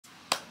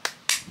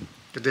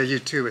Good day,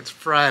 YouTube. It's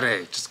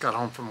Friday. Just got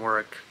home from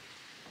work.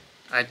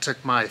 I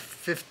took my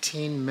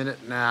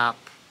 15-minute nap.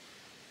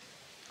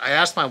 I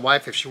asked my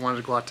wife if she wanted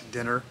to go out to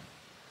dinner.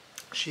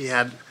 She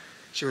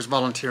was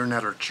volunteering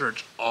at her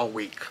church all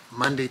week,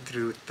 Monday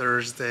through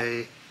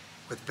Thursday,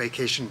 with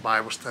Vacation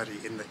Bible Study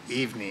in the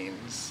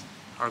evenings.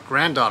 Our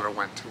granddaughter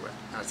went to it.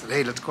 I said,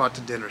 hey, let's go out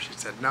to dinner. She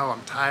said, no,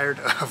 I'm tired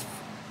of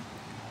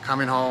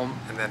coming home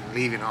and then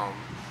leaving home.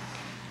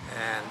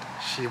 And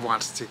she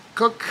wants to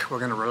cook. We're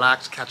going to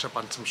relax, catch up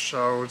on some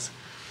shows,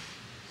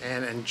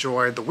 and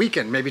enjoy the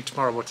weekend. Maybe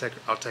tomorrow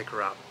I'll take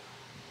her out.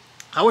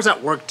 I was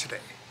at work today.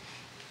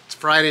 It's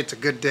Friday. It's a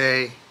good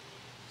day,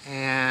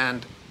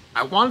 and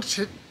I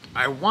wanted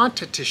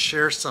to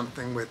share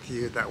something with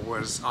you that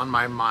was on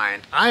my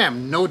mind. I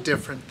am no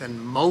different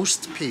than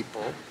most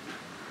people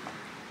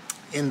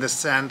in the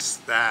sense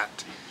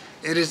that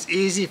it is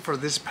easy for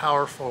this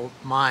powerful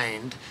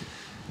mind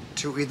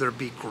to either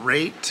be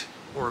great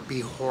or be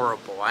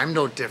horrible. I'm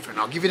no different.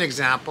 I'll give you an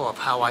example of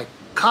how I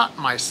caught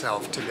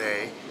myself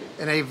today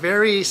in a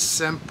very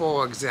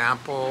simple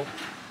example,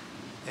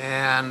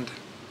 and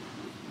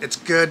it's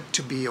good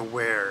to be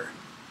aware.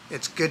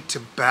 It's good to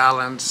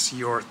balance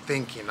your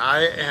thinking.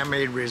 I am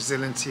a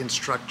resiliency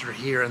instructor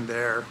here and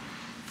there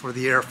for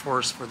the Air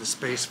Force, for the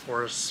Space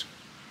Force.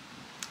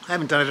 I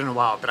haven't done it in a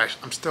while, but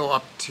I'm still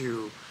up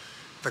to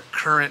the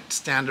current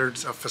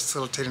standards of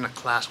facilitating a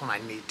class when I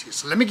need to.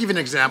 So let me give you an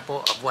example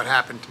of what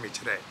happened to me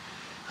today.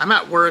 I'm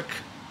at work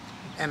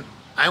and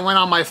I went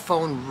on my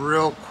phone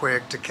real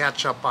quick to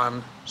catch up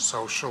on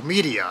social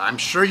media. I'm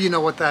sure you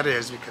know what that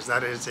is because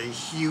that is a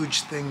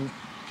huge thing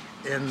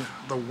in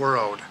the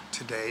world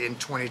today in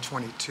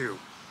 2022.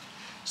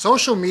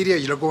 Social media,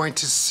 you're going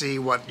to see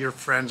what your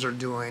friends are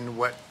doing,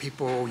 what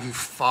people you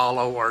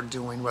follow are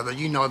doing, whether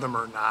you know them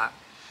or not.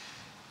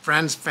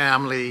 Friends,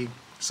 family,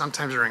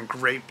 sometimes they're in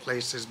great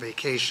places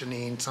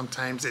vacationing.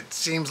 Sometimes it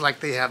seems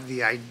like they have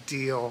the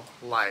ideal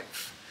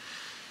life.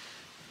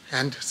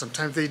 And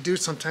sometimes they do,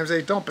 sometimes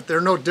they don't, but they're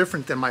no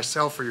different than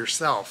myself or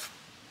yourself.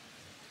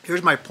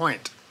 Here's my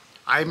point.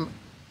 I'm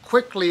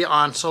quickly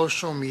on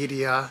social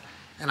media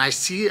and I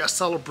see a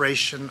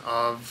celebration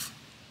of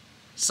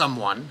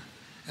someone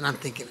and I'm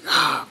thinking,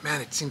 man,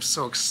 it seems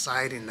so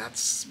exciting.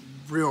 That's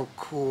real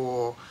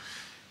cool.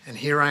 And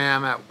here I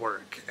am at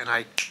work and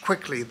I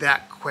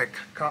that quick,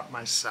 caught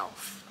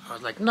myself. I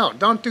was like, no,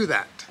 don't do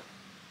that.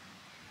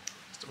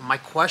 So my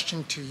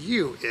question to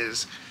you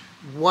is,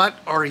 what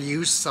are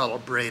you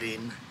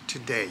celebrating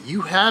today?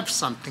 You have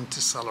something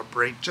to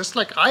celebrate just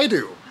like I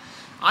do.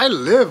 I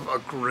live a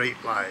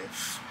great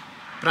life,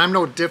 but I'm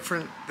no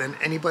different than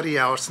anybody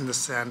else in the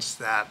sense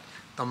that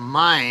the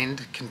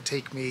mind can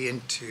take me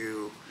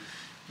into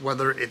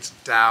whether it's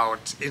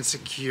doubt,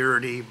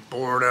 insecurity,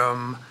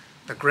 boredom.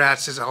 The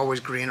grass is always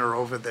greener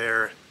over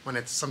there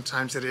when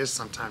sometimes it is,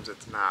 sometimes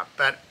it's not.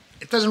 But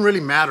it doesn't really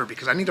matter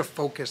because I need to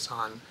focus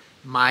on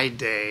my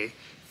day,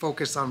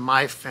 focus on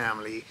my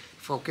family,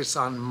 focus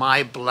on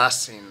my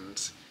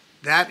blessings.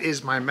 That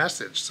is my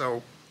message.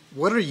 So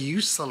what are you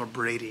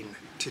celebrating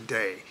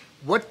today?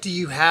 What do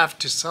you have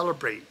to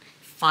celebrate?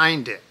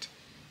 Find it.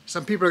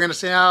 Some people are going to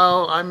say,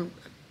 oh, I'm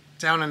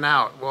down and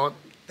out. Well,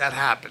 that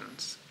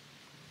happens.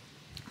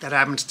 That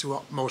happens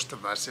to most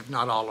of us, if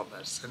not all of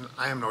us, and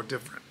I am no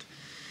different.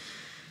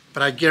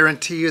 But I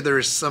guarantee you there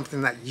is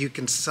something that you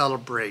can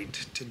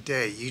celebrate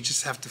today. You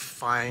just have to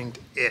find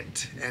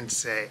it and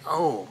say,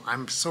 oh,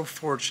 I'm so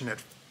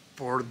fortunate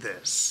for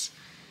this.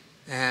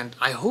 And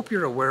I hope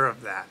you're aware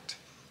of that.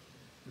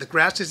 The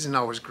grass isn't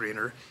always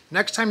greener.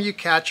 Next time you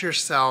catch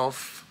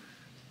yourself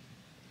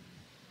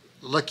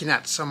looking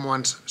at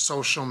someone's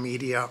social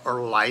media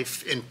or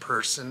life in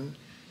person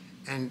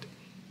and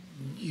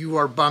you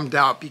are bummed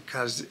out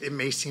because it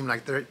may seem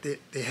like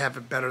they have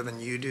it better than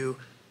you do,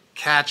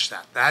 catch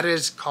that. That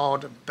is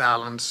called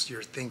balance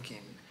your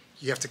thinking.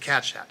 You have to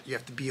catch that. You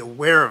have to be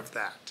aware of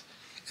that.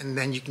 And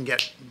then you can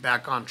get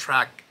back on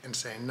track and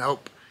say,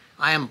 nope,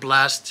 I am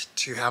blessed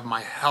to have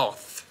my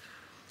health.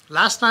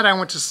 Last night I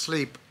went to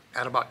sleep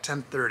at about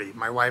 10:30.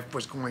 My wife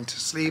was going to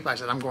sleep. I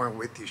said, I'm going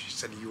with you. She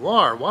said, you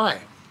are?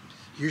 Why?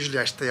 Usually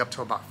I stay up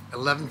till about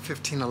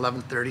 11:15,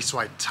 11:30, so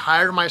I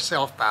tire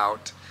myself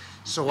out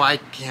so I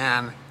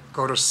can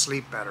go to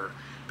sleep better.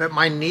 But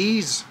my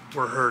knees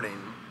were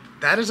hurting.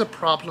 That is a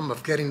problem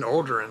of getting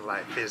older in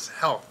life, is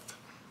health.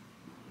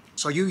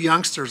 So you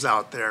youngsters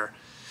out there,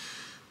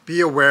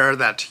 be aware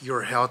that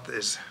your health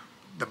is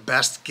the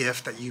best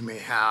gift that you may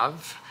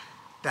have,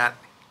 that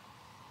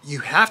you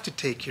have to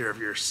take care of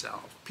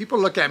yourself. People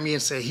look at me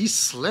and say, he's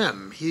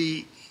slim.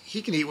 He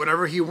can eat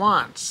whatever he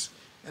wants.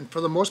 And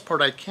for the most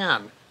part, I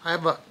can. I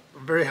have a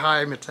very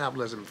high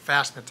metabolism,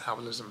 fast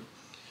metabolism.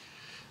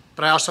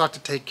 But I also have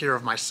to take care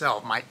of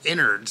myself, my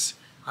innards.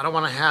 I don't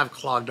want to have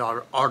clogged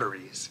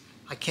arteries.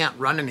 I can't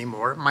run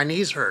anymore. My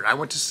knees hurt. I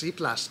went to sleep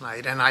last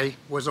night and I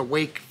was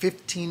awake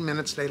 15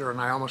 minutes later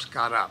and I almost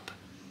got up.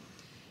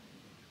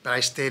 But I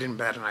stayed in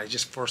bed and I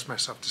just forced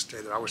myself to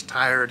stay there. I was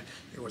tired.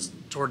 It was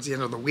towards the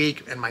end of the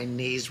week and my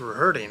knees were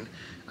hurting.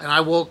 And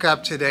I woke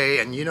up today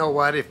and you know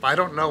what? If I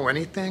don't know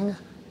anything,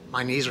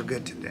 my knees are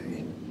good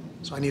today.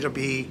 So I need to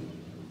be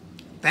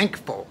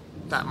thankful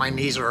that my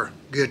knees are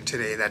good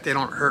today, that they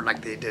don't hurt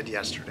like they did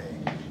yesterday.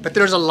 But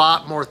there's a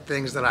lot more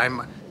things that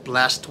I'm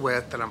blessed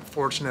with, that I'm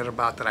fortunate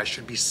about, that I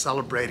should be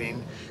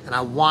celebrating. And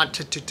I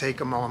wanted to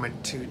take a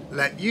moment to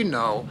let you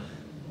know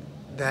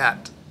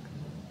that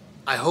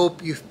I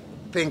hope you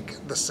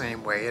think the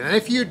same way. And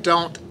if you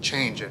don't,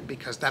 change it,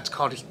 because that's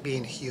called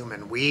being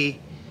human. We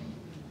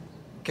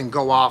can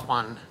go off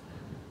on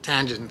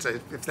tangents,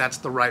 if that's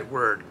the right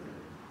word.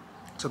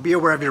 So be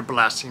aware of your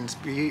blessings,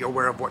 be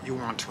aware of what you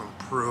want to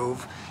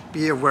improve,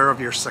 be aware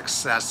of your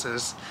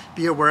successes,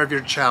 be aware of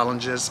your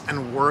challenges,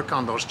 and work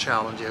on those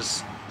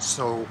challenges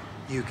so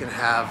you can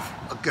have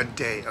a good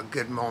day, a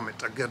good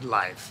moment, a good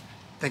life.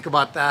 Think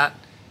about that.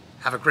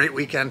 Have a great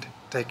weekend.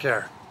 Take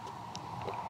care.